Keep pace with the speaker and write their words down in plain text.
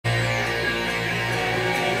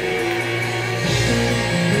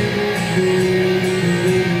Breaking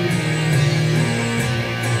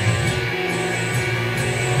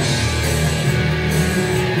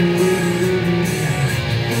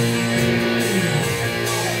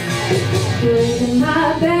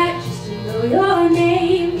my back just to know your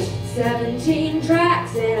name. 17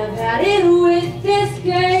 tracks and I've had it with this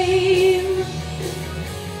game.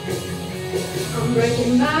 I'm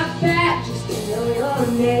breaking my back just to know your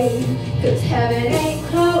name. 'Cause heaven ain't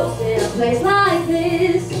close in a place like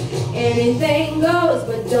this. Anything goes,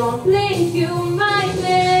 but don't blink, you might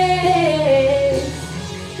miss.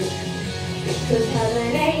 'Cause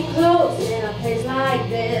heaven ain't close in a place like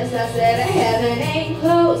this. I said heaven ain't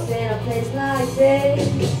close in a place like this.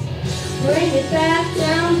 Bring it back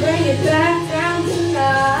down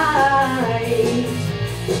tonight.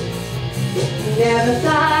 Never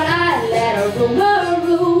thought I'd let a rumor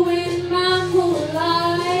ruin my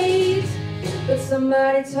moonlight. But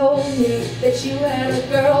somebody told me that you had a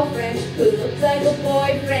girlfriend who looked like a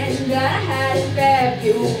boyfriend that I had in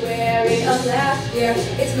February of last year.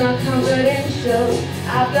 It's not confidential,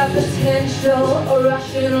 I've got potential,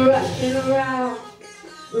 rushing around.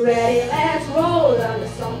 Ready, let's roll onto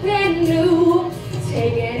something new.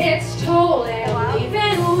 Taking its toll and I'm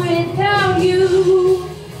leaving without you.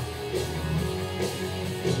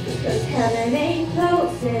 'Cause heaven ain't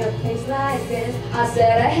close in a place like this. I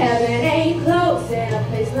said heaven ain't close in a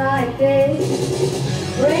place like this.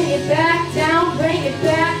 Bring it back down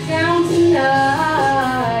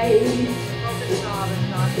tonight.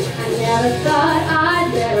 I never thought I'd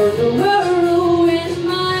let a rumor ruin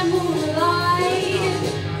my moonlight.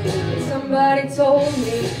 Somebody told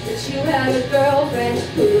me that you had a girlfriend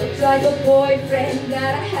who looked like a boyfriend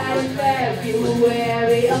that I had in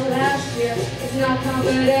February of last year. It's not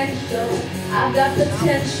confidential, I've got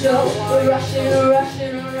potential,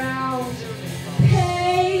 rushing around.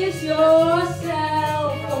 Pace yourself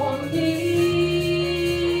for me.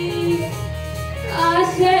 I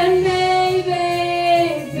said maybe,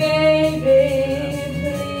 baby,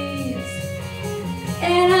 please.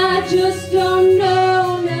 And I just don't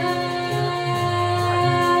know now.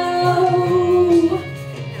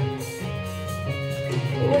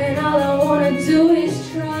 When all I wanna do is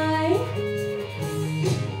try.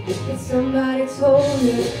 But somebody told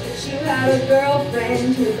me that you had a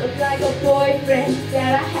girlfriend who looked like a boyfriend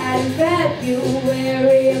that I had in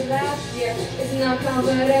February of last year. It's not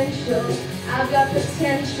confidential, I've got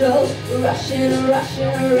potential, rushing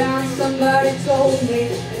around. Somebody told me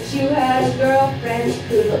that you had a girlfriend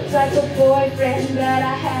who looked like a boyfriend that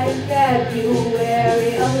I had in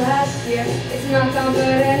February of last year. It's not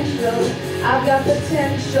confidential, I've got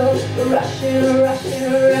potential, rushing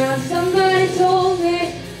around. Somebody told me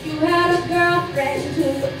you had a girlfriend who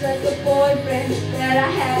looked like a boyfriend that I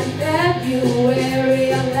had in February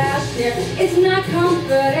of last year. It's not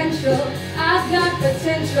confidential, I've got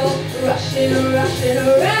potential, rushing around.